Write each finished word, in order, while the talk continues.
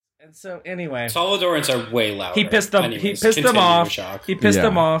And so anyway, Salvadorans are way louder. he pissed them. Anyways, He pissed them continue, off. Shock. He pissed Yeah.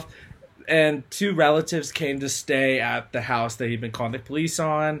 them off. And two relatives came to stay at the house that he'd been calling the police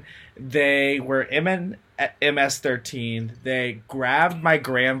on. They were at MS-13. They grabbed my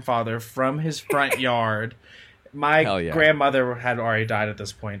grandfather from his front yard. My Hell yeah. grandmother had already died at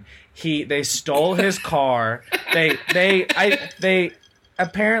this point. They stole his car. They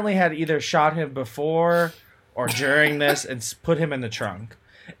apparently had either shot him before or during this and put him in the trunk.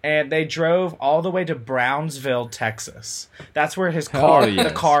 And they drove all the way to Brownsville, Texas. That's where his car, yes.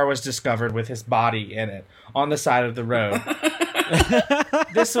 the car was discovered with his body in it on the side of the road.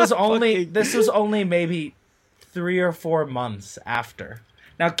 This was only maybe 3 or 4 months after.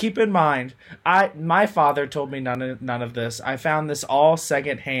 Now keep in mind, my father told me none of this. I found this all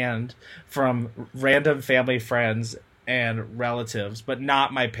secondhand from random family friends and relatives, but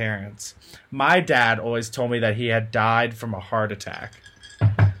not my parents. My dad always told me that he had died from a heart attack.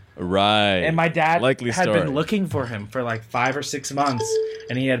 Right. And my dad Likely had story. been looking for him for like 5 or 6 months,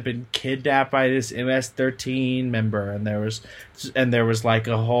 and he had been kidnapped by this MS-13 member, and there was like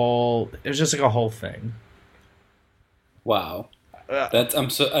a whole, it was just like a whole thing. Wow.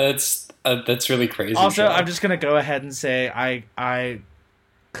 That's really crazy. Also, Shock. I'm just gonna go ahead and say I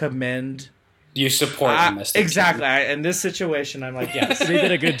commend. You support MS-13. Exactly. In this situation, I'm like, yes, They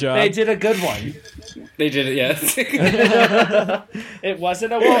did a good job. they did a good one. They did it, yes. It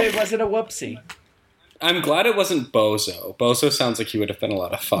wasn't a whoopsie. I'm glad it wasn't Bozo. Bozo sounds like he would have been a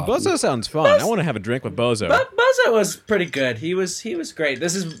lot of fun. Bozo sounds fun. I want to have a drink with Bozo. But Bozo was pretty good. He was great.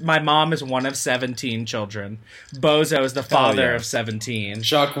 My mom is one of 17 children. Bozo is the father yeah. of 17.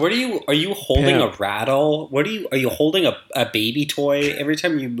 Jacques, are you holding Pimp. a rattle? Are you holding a baby toy? Every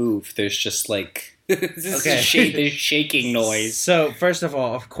time you move, there's just like this there's shaking noise. So first of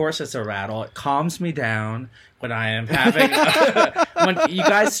all, of course it's a rattle. It calms me down when I am having when you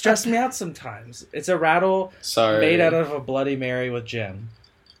guys stress me out sometimes. It's a rattle Sorry. made out of a Bloody Mary with gin.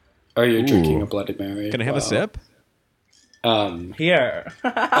 Are you drinking Ooh. a Bloody Mary? Can I have a sip? Here.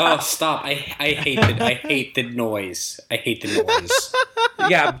 Oh, stop! I hate the noise. I hate the noise.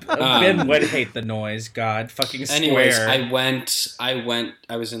 Yeah, Ben would hate the noise. God, fucking square. Anyways,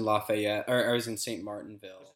 I was in Lafayette, or I was in St. Martinville.